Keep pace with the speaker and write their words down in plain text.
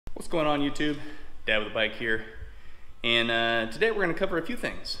What's going on YouTube? Dad with a bike here. And today we're going to cover a few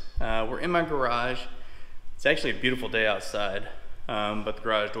things. We're in my garage. It's actually a beautiful day outside, but the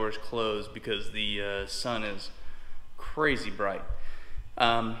garage door is closed because the sun is crazy bright.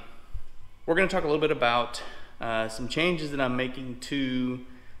 We're going to talk a little bit about some changes that I'm making to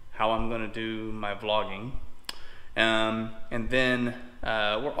how I'm going to do my vlogging. And then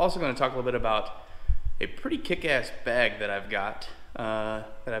we're also going to talk a little bit about a pretty kick-ass bag that I've got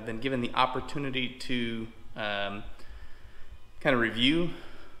that I've been given the opportunity to kind of review,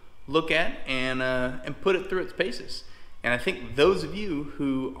 look at, and put it through its paces. And I think those of you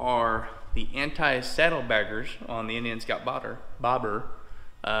who are the anti-saddlebaggers on the Indian Scout Bobber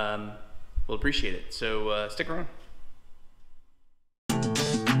will appreciate it. So stick around.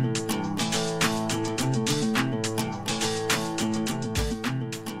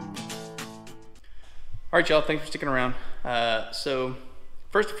 All right, y'all, thanks for sticking around. So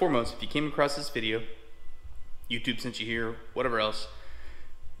first and foremost, if you came across this video, YouTube sent you here, whatever else,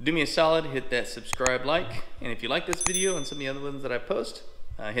 do me a solid, hit that subscribe, like, and if you like this video and some of the other ones that I post,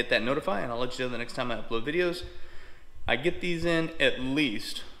 hit that notify, and I'll let you know the next time I upload videos. I get these in at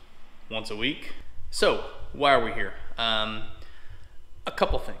least once a week. So why are we here? A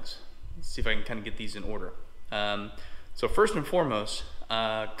couple things. Let's see if I can kind of get these in order. So first and foremost,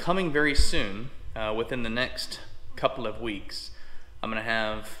 coming very soon, within the next couple of weeks, I'm gonna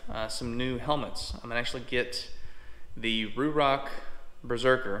have some new helmets. I'm gonna actually get the Ruroc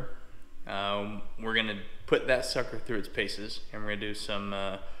Berserker. We're gonna put that sucker through its paces, and we're gonna do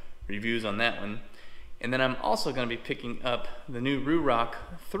some reviews on that one. And then I'm also gonna be picking up the new Ruroc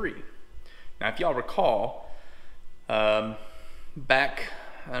 3. Now, if y'all recall, back,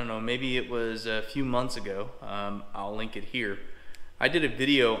 I don't know, maybe it was a few months ago, I'll link it here, I did a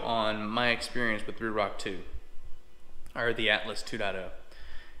video on my experience with Ruroc 2, or the Atlas 2.0.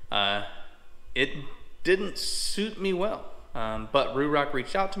 It didn't suit me well, but Ruroc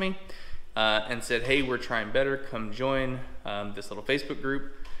reached out to me and said, hey, we're trying better, come join this little Facebook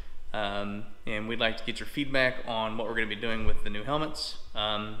group, and we'd like to get your feedback on what we're gonna be doing with the new helmets.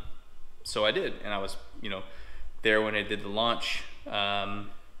 So I did, and I was, there when they did the launch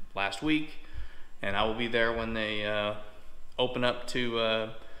last week, and I will be there when they open up to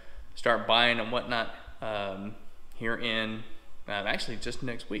start buying and whatnot here in actually just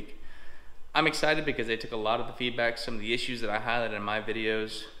next week. I'm excited because they took a lot of the feedback, some of the issues that I highlighted in my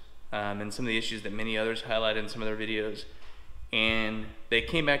videos, and some of the issues that many others highlighted in some of their videos, and they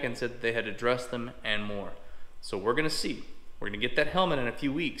came back and said that they had addressed them and more. So we're gonna see. We're gonna get that helmet in a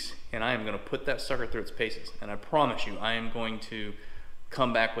few weeks, and I am gonna put that sucker through its paces. And I promise you, I am going to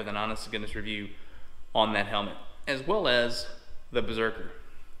come back with an honest to goodness review on that helmet, as well as the Berserker.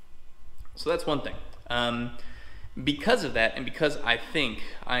 So that's one thing. Because of that, and because I think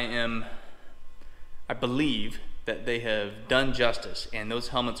I believe that they have done justice, and those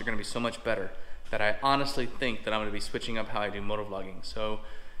helmets are going to be so much better, that I honestly think that I'm going to be switching up how I do motovlogging. So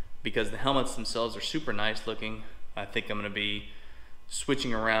because the helmets themselves are super nice looking, I think I'm going to be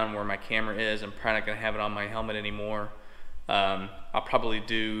switching around where my camera is. I'm probably not going to have it on my helmet anymore. I'll probably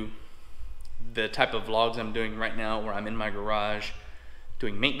do the type of vlogs I'm doing right now, where I'm in my garage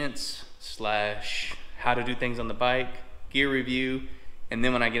doing maintenance slash how to do things on the bike, gear review, and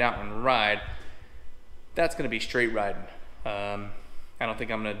then when I get out and ride, that's going to be straight riding. I don't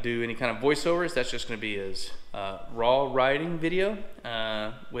think I'm going to do any kind of voiceovers. That's just going to be as raw riding video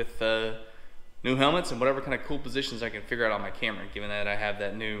with new helmets and whatever kind of cool positions I can figure out on my camera, given that I have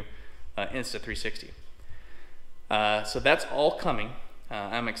that new Insta360. So that's all coming.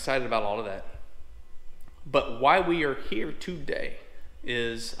 I'm excited about all of that. But why we are here today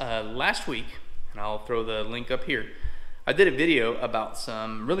is last week, and I'll throw the link up here, I did a video about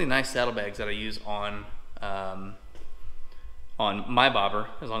some really nice saddlebags that I use on my bobber,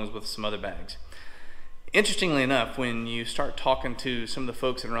 as long as with some other bags. Interestingly enough, when you start talking to some of the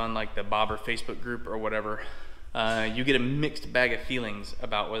folks that are on like the bobber Facebook group or whatever, you get a mixed bag of feelings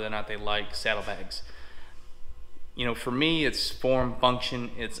about whether or not they like saddlebags. For me, it's form, function,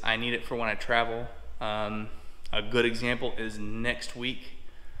 I need it for when I travel. A good example is next week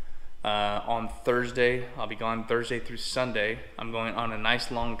on Thursday. I'll be gone Thursday through Sunday. I'm going on a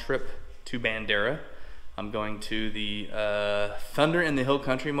nice long trip to Bandera. I'm going to the Thunder in the Hill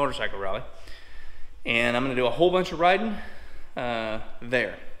Country motorcycle rally, and I'm gonna do a whole bunch of riding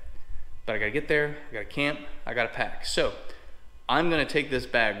there. But I gotta get there, I gotta camp, I gotta pack. So I'm gonna take this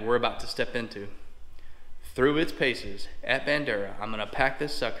bag we're about to step into through its paces at Bandera. I'm gonna pack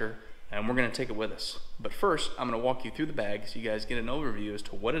this sucker, and we're gonna take it with us. But first, I'm gonna walk you through the bag so you guys get an overview as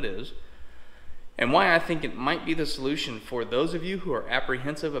to what it is, and why I think it might be the solution for those of you who are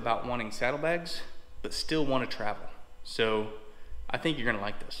apprehensive about wanting saddlebags, but still want to travel. So I think you're gonna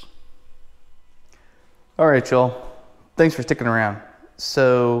like this. All right, y'all, thanks for sticking around.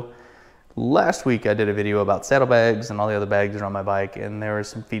 So last week I did a video about saddlebags and all the other bags that are on my bike, and there was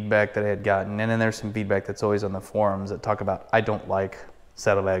some feedback that I had gotten, and then there's some feedback that's always on the forums that talk about I don't like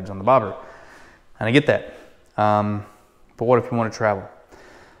saddlebags on the bobber. And I get that, but what if you want to travel?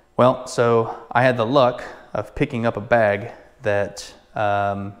 Well, so I had the luck of picking up a bag that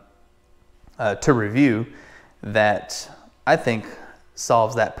to review that I think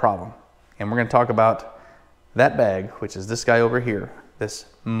solves that problem. And we're going to talk about that bag, which is this guy over here, this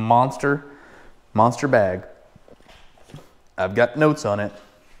monster bag. I've got notes on it.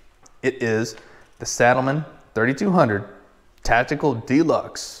 It is the Saddlemen 3200 Tactical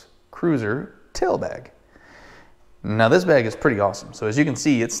Deluxe Cruiser Tail Bag. Now this bag is pretty awesome. So as you can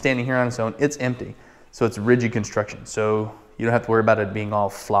see, it's standing here on its own. It's empty. So it's rigid construction. So you don't have to worry about it being all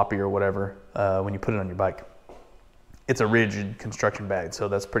floppy or whatever when you put it on your bike. It's a rigid construction bag, so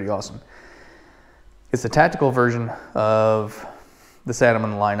that's pretty awesome. It's the tactical version of the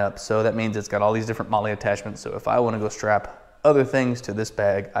Saddlemen lineup, so that means it's got all these different MOLLE attachments. So if I want to go strap other things to this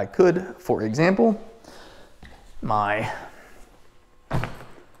bag, I could. For example, my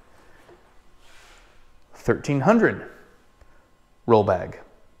 1300 roll bag.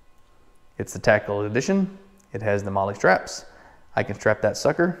 It's the tactical edition. It has the MOLLE straps. I can strap that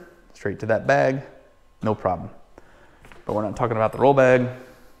sucker straight to that bag, no problem. But we're not talking about the roll bag.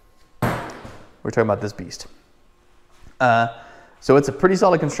 We're talking about this beast. So it's a pretty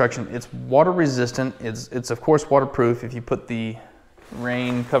solid construction. It's water resistant. It's of course waterproof if you put the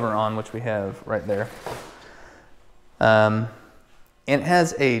rain cover on, which we have right there. And it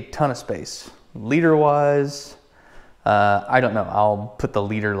has a ton of space. Liter wise, I don't know. I'll put the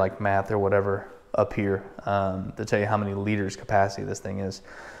liter like math or whatever up here to tell you how many liters capacity this thing is.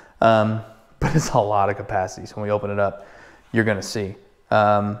 But it's a lot of capacity. So when we open it up, you're gonna see.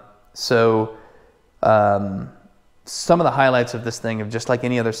 Some of the highlights of this thing, of just like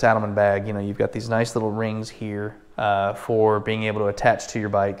any other Saddlemen bag, you know, you've got these nice little rings here for being able to attach to your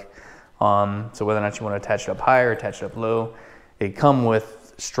bike. So whether or not you want to attach it up high or attach it up low, they come with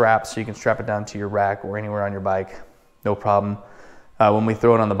straps so you can strap it down to your rack or anywhere on your bike, no problem. When we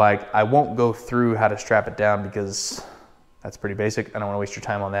throw it on the bike, I won't go through how to strap it down because that's pretty basic. I don't want to waste your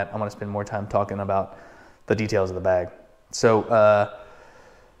time on that. I'm going to spend more time talking about the details of the bag. So,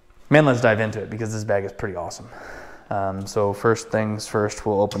 man, let's dive into it because this bag is pretty awesome. So first things first,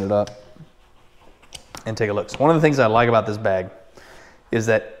 we'll open it up and take a look. So one of the things I like about this bag is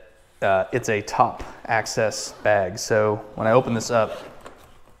that it's a top access bag. So when I open this up,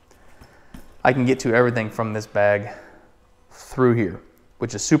 I can get to everything from this bag through here,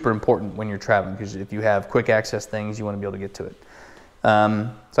 which is super important when you're traveling because if you have quick access things, you want to be able to get to it. So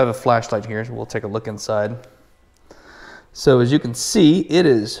I have a flashlight here, so we'll take a look inside. So as you can see, it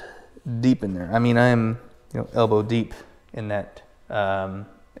is deep in there. I mean, I am, you know, elbow deep in that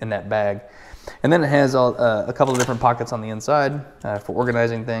bag. And then it has a couple of different pockets on the inside for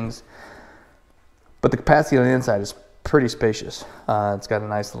organizing things. But the capacity on the inside is pretty spacious. It's got a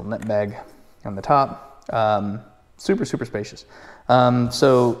nice little net bag on the top. Super spacious.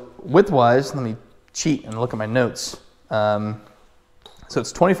 So width-wise, let me cheat and look at my notes. So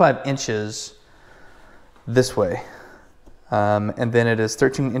it's 25 inches this way. And then it is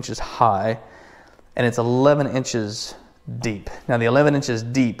 13 inches high, and it's 11 inches deep. Now the 11 inches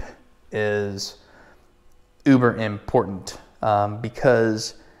deep is uber important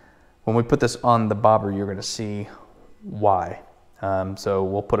because when we put this on the bobber, you're gonna see why. So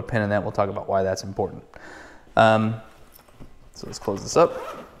we'll put a pin in that, we'll talk about why that's important. So let's close this up.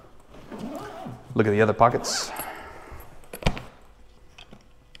 Look at the other pockets.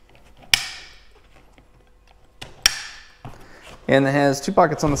 And it has two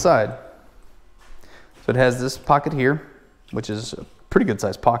pockets on the side. So it has this pocket here, which is a pretty good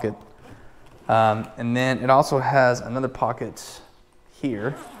sized pocket. And then it also has another pocket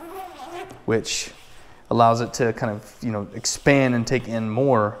here, which allows it to kind of, you know, expand and take in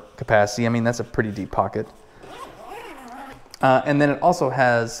more capacity. I mean, that's a pretty deep pocket. And then it also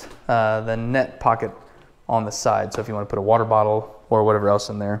has the net pocket on the side. So if you want to put a water bottle or whatever else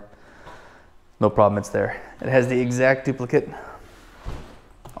in there, no problem, it's there. It has the exact duplicate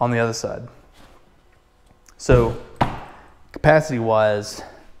on the other side. So capacity wise,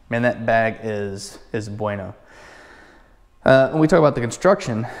 man, that bag is bueno. When we talk about the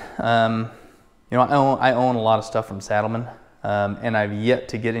construction, you know, I own a lot of stuff from Saddlemen, and I've yet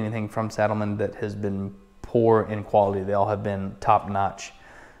to get anything from Saddlemen that has been poor in quality. They all have been top notch.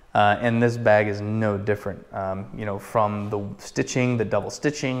 And this bag is no different, you know, from the stitching, the double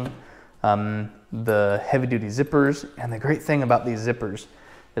stitching, the heavy duty zippers. And the great thing about these zippers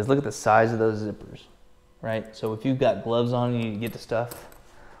is look at the size of those zippers, right? So if you've got gloves on and you get the stuff,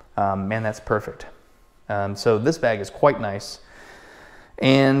 man, that's perfect. So this bag is quite nice.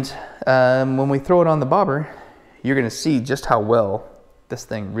 And when we throw it on the bobber, you're gonna see just how well this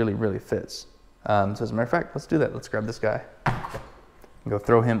thing really fits. So as a matter of fact, let's do that. Let's grab this guy and go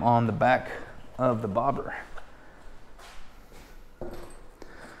throw him on the back of the bobber.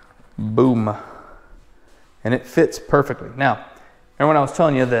 Boom. And it fits perfectly. Now, remember when I was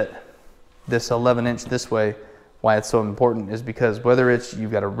telling you that this 11-inch this way, why it's so important is because whether it's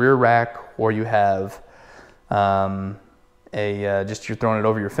you've got a rear rack or you have just you're throwing it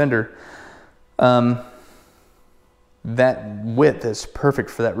over your fender, that width is perfect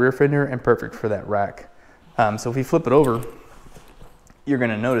for that rear fender and perfect for that rack. So if we flip it over, you're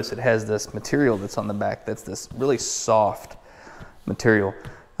going to notice it has this material that's on the back that's this really soft material.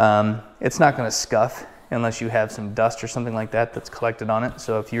 It's not going to scuff unless you have some dust or something like that that's collected on it.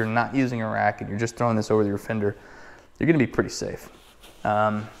 So if you're not using a rack and you're just throwing this over your fender, you're going to be pretty safe.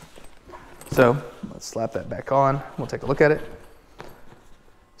 So let's slap that back on. We'll take a look at it.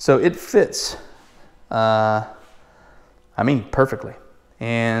 So it fits, I mean, perfectly.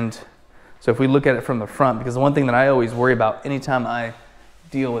 And so if we look at it from the front, because the one thing that I always worry about anytime I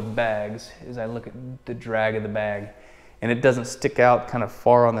deal with bags is I look at the drag of the bag, and it doesn't stick out kind of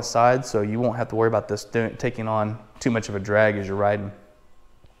far on the side, so you won't have to worry about this taking on too much of a drag as you're riding.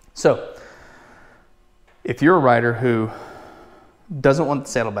 So if you're a rider who doesn't want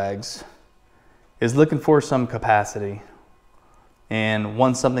saddlebags, is looking for some capacity, and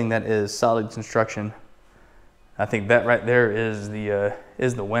wants something that is solid construction, I think that right there is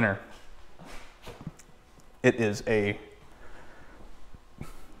the winner. It is a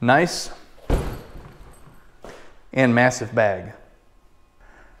nice and massive bag.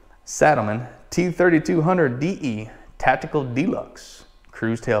 Saddlemen T3200 DE Tactical Deluxe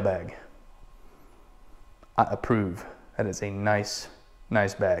Cruise Tail Bag. I approve. That is a nice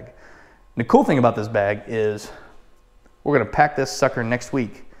bag. And the cool thing about this bag is we're gonna pack this sucker next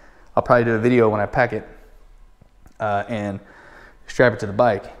week. I'll probably do a video when I pack it and strap it to the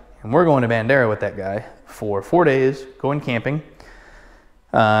bike. And we're going to Bandera with that guy for 4 days, going camping.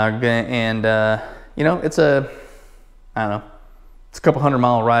 You know, it's a, I don't know, it's a couple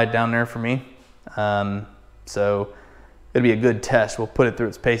 100-mile ride down there for me. So it'll be a good test. We'll put it through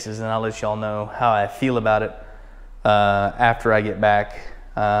its paces and I'll let y'all know how I feel about it after I get back.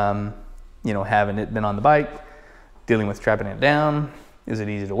 You know, having it been on the bike, dealing with strapping it down. Is it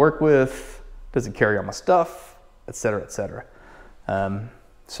easy to work with? Does it carry all my stuff? Etc., etc.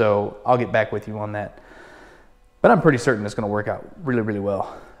 So I'll get back with you on that. But I'm pretty certain it's going to work out really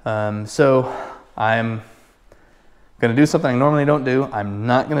well. So I'm going to do something I normally don't do. I'm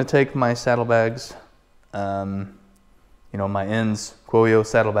not going to take my saddlebags, you know, my ends, Quoyo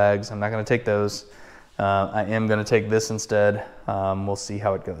saddlebags. I'm not going to take those. I am going to take this instead. We'll see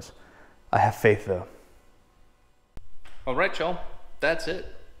how it goes. I have faith though. All right, y'all, that's it.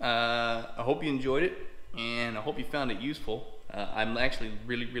 I hope you enjoyed it, and I hope you found it useful. I'm actually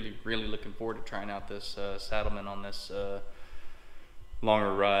really looking forward to trying out this Saddlemen on this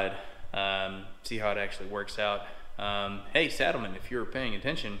longer ride. See how it actually works out. Hey, Saddlemen, if you're paying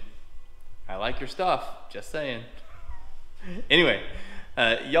attention, I like your stuff, just saying. Anyway,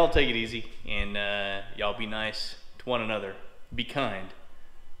 y'all take it easy, and y'all be nice to one another, be kind,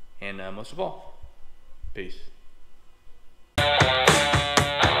 and most of all, peace.